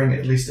discovering,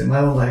 at least in my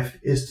own life,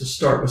 is to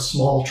start with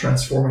small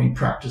transforming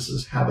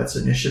practices, habits,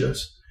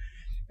 initiatives.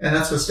 And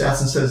that's what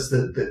Stasson says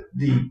that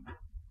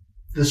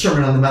the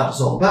Sermon on the Mount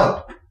is all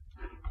about.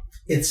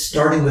 It's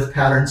starting with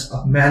patterns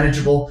of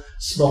manageable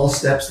small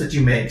steps that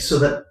you make so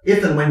that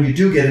if and when you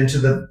do get into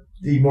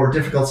the more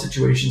difficult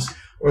situations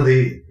or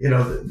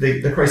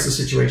the crisis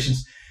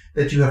situations,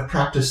 that you have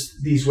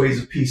practiced these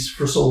ways of peace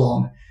for so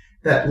long,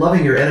 that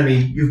loving your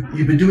enemy,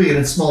 you've been doing it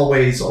in small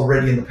ways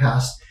already in the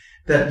past,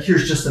 that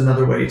here's just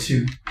another way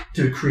to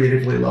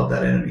creatively love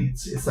that enemy.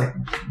 It's like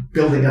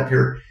building up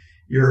your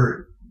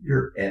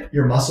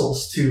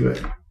muscles to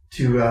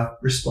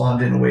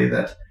respond in a way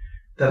that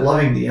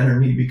loving the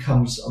enemy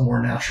becomes a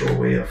more natural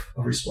way of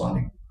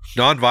responding.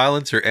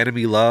 Nonviolence or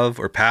enemy love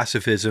or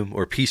pacifism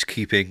or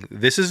peacekeeping,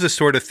 this is the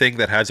sort of thing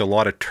that has a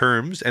lot of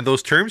terms, and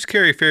those terms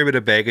carry a fair bit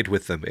of baggage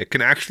with them. It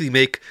can actually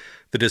make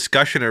the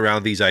discussion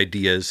around these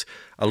ideas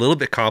a little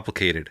bit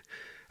complicated.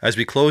 As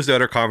we closed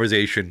out our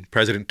conversation,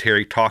 President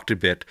Terry talked a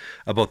bit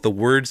about the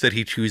words that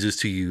he chooses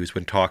to use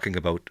when talking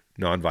about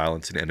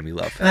nonviolence and enemy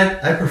love. And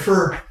I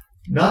prefer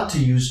not to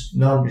use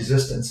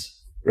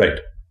non-resistance. Right.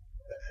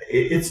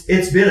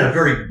 It's been a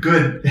very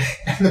good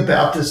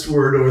Anabaptist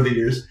word over the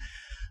years.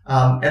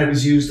 And it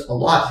was used a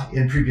lot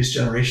in previous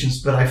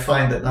generations, but I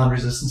find that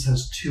non-resistance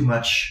has too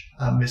much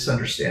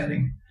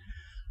misunderstanding.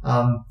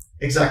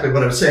 Exactly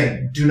what I was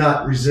saying. Do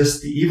not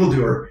resist the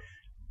evildoer.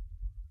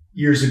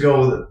 Years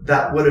ago,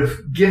 that would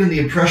have given the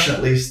impression,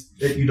 at least,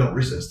 that you don't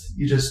resist.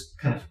 You just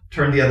kind of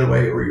turn the other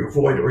way, or you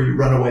avoid, or you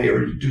run away,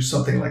 or you do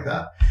something like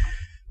that.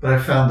 But I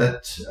found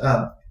that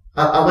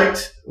I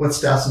liked what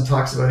Stassen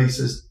talks about. He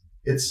says,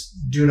 it's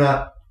do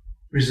not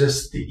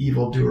resist the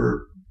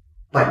evildoer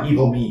by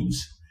evil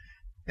means.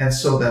 And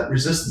so that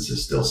resistance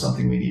is still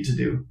something we need to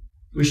do.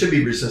 We should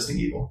be resisting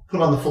evil.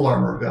 Put on the full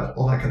armor of God,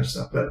 all that kind of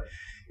stuff. But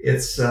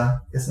it's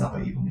not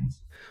by evil means.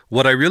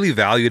 What I really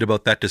valued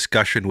about that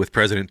discussion with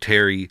President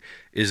Terry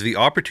is the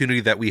opportunity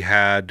that we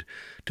had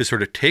to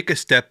sort of take a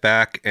step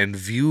back and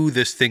view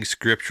this thing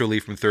scripturally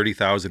from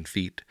 30,000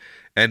 feet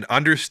and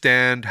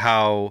understand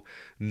how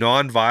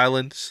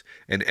nonviolence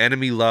and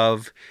enemy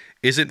love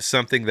isn't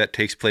something that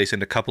takes place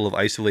in a couple of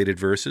isolated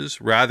verses.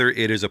 Rather,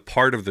 it is a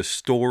part of the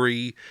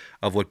story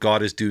of what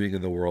God is doing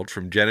in the world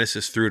from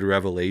Genesis through to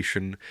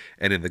Revelation,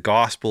 and in the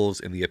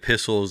Gospels, in the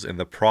epistles, and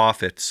the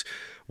prophets.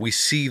 We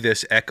see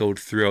this echoed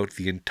throughout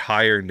the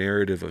entire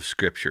narrative of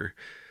Scripture.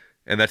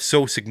 And that's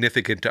so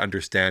significant to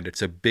understand.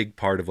 It's a big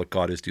part of what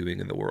God is doing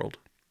in the world.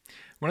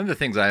 One of the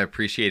things I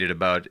appreciated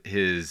about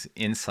his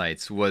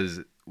insights was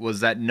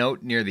that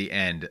note near the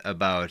end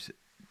about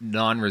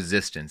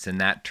non-resistance,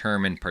 and that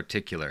term in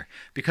particular,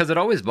 because it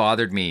always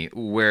bothered me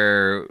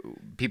where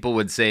people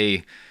would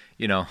say,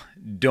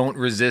 don't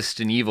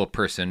resist an evil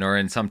person, or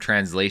in some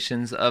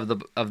translations of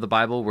the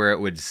Bible where it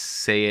would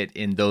say it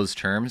in those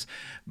terms,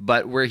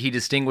 but where he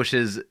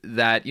distinguishes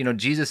that,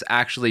 Jesus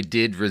actually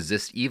did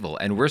resist evil,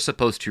 and we're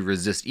supposed to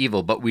resist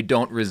evil, but we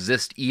don't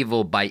resist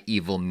evil by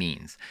evil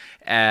means.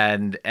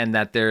 And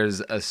that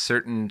there's a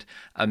certain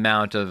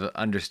amount of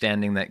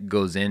understanding that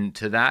goes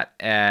into that,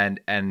 and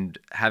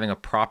having a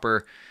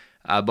proper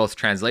both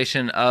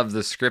translation of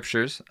the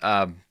scriptures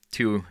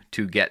to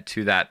get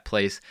to that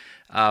place.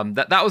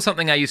 That was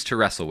something I used to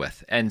wrestle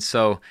with. And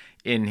so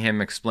in him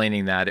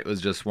explaining that, it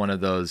was just one of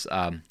those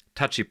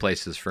touchy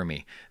places for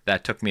me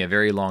that took me a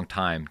very long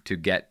time to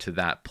get to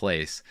that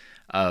place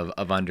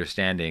of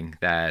understanding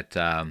that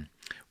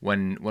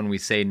when we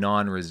say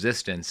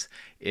non-resistance,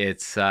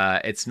 it's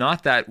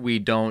not that we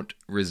don't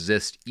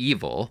resist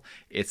evil,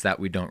 it's that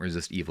we don't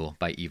resist evil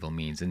by evil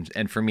means.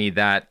 And for me,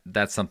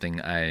 that's something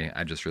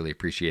I just really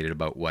appreciated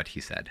about what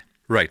he said.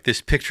 Right.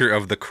 This picture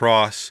of the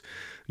cross,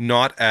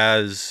 not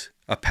as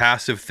a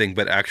passive thing,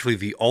 but actually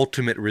the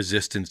ultimate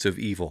resistance of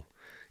evil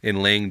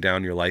in laying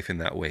down your life in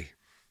that way.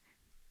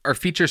 Our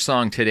feature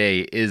song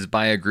today is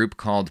by a group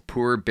called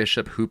Poor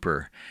Bishop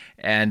Hooper,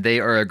 and they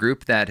are a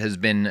group that has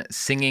been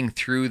singing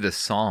through the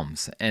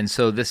Psalms. And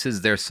so this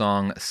is their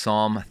song,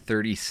 Psalm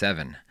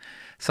 37.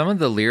 Some of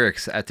the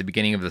lyrics at the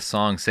beginning of the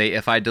song say,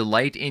 "If I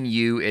delight in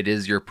you, it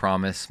is your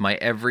promise. My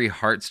every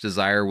heart's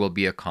desire will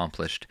be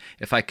accomplished.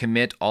 If I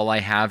commit all I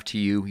have to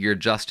you, your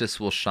justice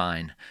will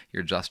shine.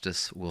 Your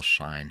justice will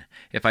shine.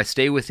 If I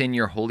stay within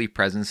your holy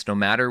presence, no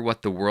matter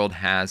what the world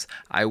has,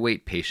 I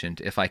wait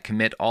patient. If I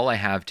commit all I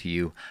have to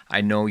you,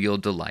 I know you'll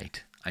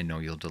delight. I know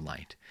you'll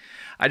delight."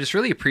 I just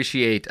really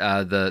appreciate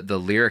the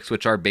lyrics,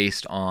 which are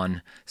based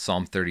on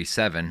Psalm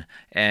 37,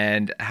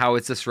 and how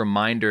it's this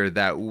reminder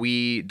that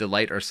we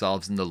delight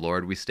ourselves in the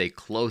Lord, we stay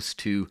close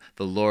to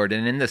the Lord.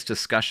 And in this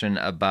discussion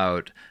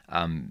about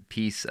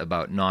peace,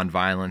 about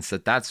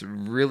nonviolence, that's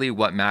really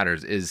what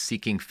matters, is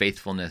seeking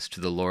faithfulness to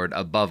the Lord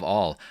above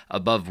all,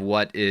 above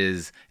what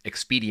is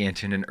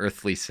expedient in an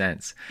earthly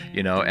sense,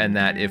 and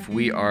that if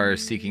we are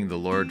seeking the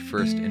Lord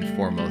first and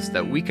foremost,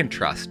 that we can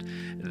trust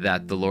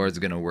that the Lord's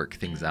going to work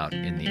things out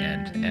in the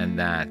end, and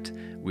that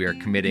we are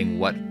committing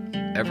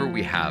whatever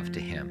we have to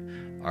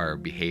Him, our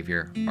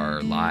behavior,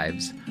 our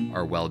lives,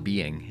 our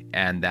well-being,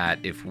 and that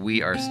if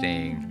we are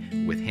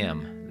staying with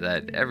Him,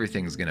 that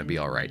everything's going to be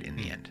all right in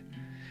the end.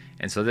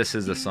 And so this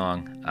is a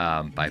song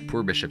by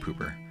Poor Bishop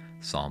Hooper,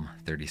 Psalm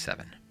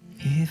 37.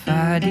 If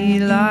I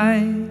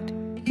delight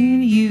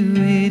in you,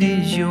 it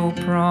is your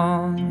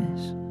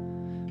promise.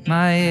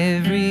 My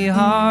every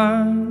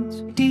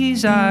heart's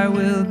desire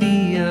will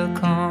be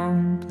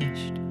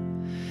accomplished.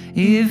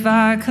 If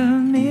I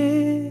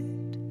commit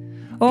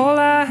all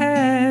I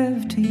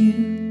have to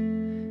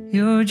you,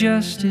 your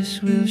justice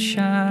will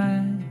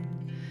shine,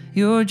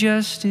 your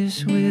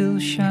justice will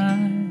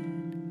shine.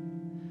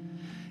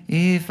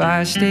 If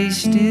I stay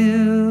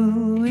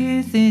still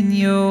within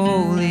your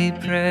holy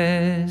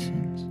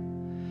presence,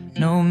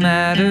 no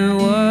matter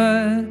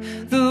what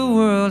the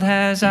world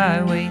has,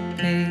 I wait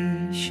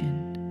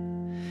patient.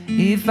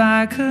 If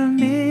I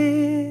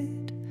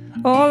commit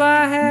all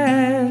I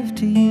have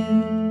to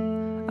you,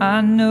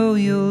 I know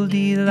you'll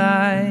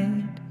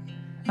delight,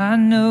 I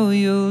know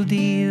you'll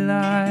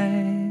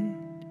delight.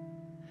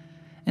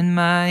 And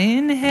my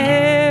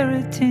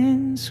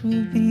inheritance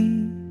will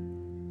be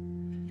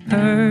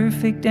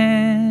perfect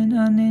and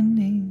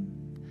unending.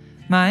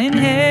 My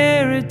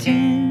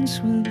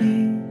inheritance will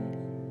be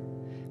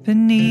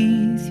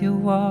beneath your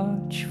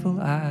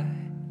watchful eye.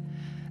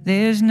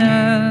 There's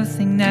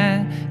nothing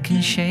that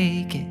can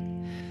shake it,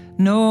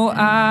 no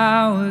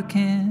hour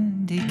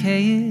can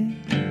decay it.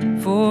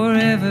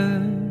 Forever,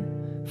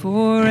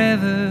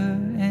 forever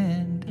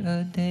and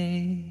a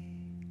day.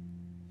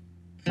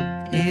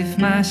 If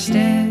my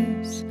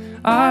steps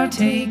are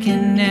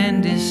taken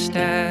and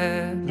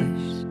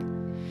established,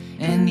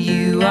 and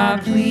you are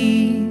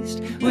pleased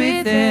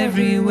with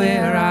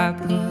everywhere I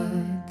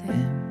put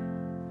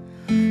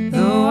them,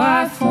 though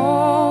I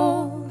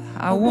fall,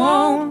 I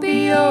won't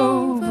be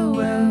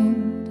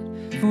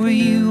overwhelmed, for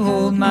you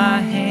hold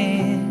my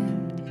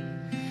hand,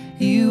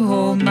 you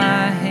hold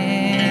my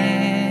hand.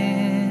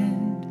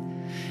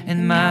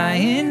 And my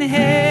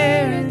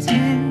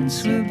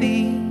inheritance will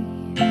be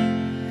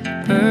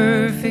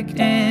perfect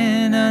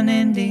and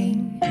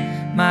unending.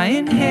 My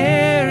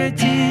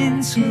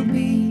inheritance will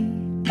be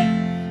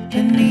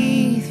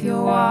beneath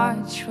your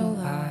watchful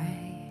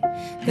eye.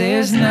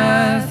 There's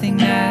nothing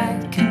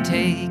that can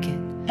take it,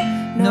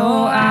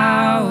 no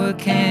hour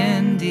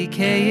can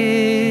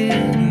decay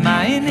it.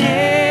 My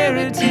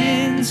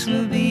inheritance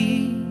will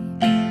be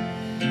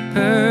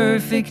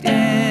perfect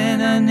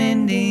and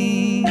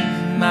unending.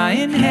 My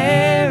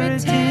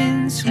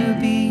inheritance will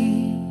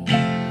be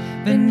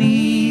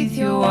beneath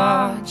your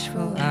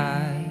watchful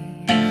eye.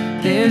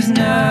 There's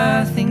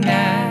nothing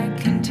that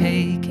can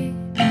take it,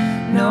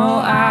 no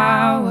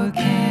hour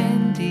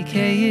can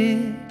decay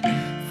it.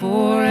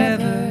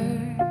 Forever,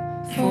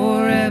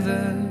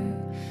 forever,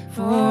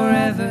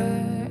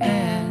 forever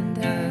and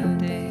a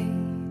day.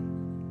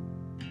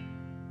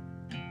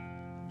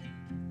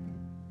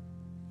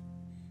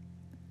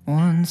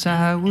 Once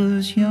I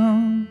was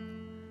young,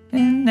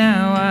 and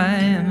now I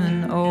am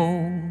an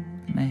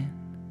old man.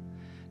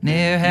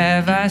 Ne'er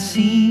have I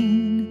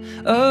seen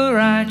a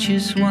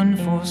righteous one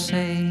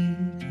forsaken.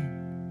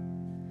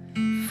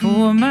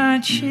 For my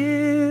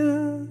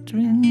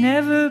children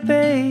never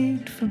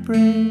begged for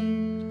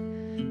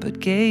bread, but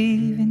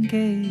gave and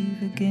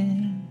gave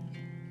again,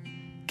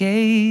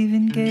 gave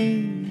and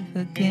gave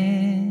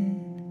again,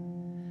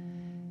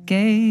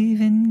 gave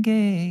and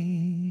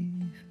gave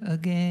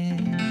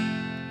again.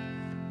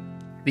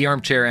 The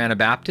Armchair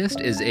Anabaptist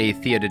is a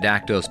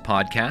Theodidactos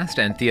podcast,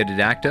 and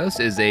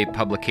Theodidactos is a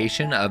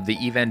publication of the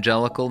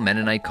Evangelical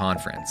Mennonite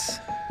Conference.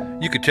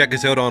 You can check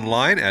us out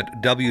online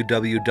at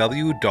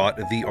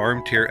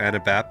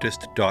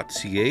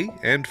www.thearmchairanabaptist.ca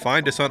and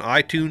find us on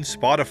iTunes,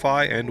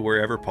 Spotify, and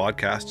wherever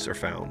podcasts are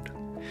found.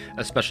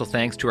 A special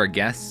thanks to our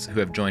guests who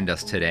have joined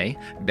us today,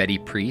 Betty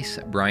Priest,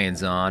 Brian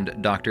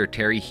Zond, Dr.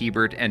 Terry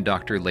Hebert, and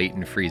Dr.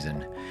 Leighton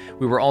Friesen.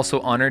 We were also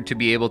honored to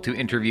be able to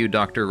interview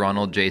Dr.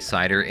 Ronald J.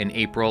 Sider in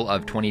April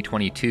of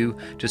 2022,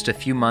 just a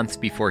few months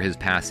before his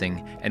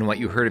passing, and what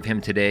you heard of him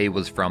today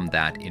was from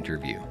that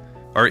interview.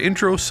 Our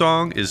intro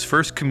song is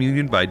First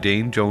Communion by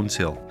Dane Jones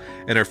Hill,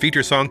 and our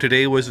feature song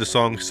today was the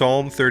song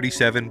Psalm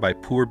 37 by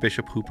Poor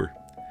Bishop Hooper.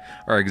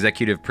 Our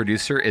executive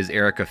producer is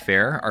Erica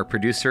Fair, our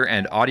producer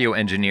and audio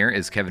engineer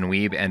is Kevin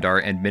Wiebe, and our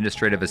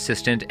administrative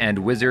assistant and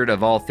wizard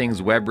of all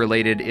things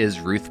web-related is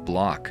Ruth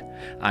Block.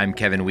 I'm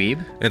Kevin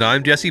Wiebe. And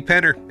I'm Jesse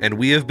Penner, and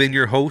we have been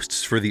your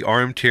hosts for the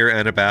Armchair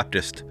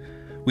Anabaptist.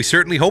 We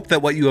certainly hope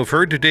that what you have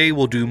heard today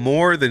will do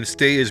more than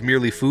stay as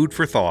merely food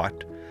for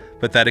thought,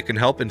 but that it can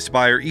help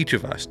inspire each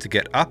of us to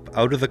get up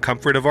out of the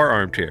comfort of our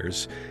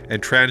armchairs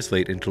and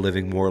translate into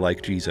living more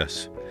like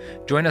Jesus.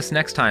 Join us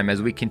next time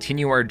as we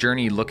continue our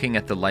journey looking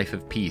at the life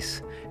of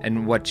peace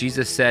and what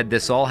Jesus said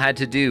this all had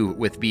to do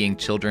with being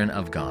children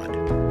of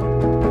God.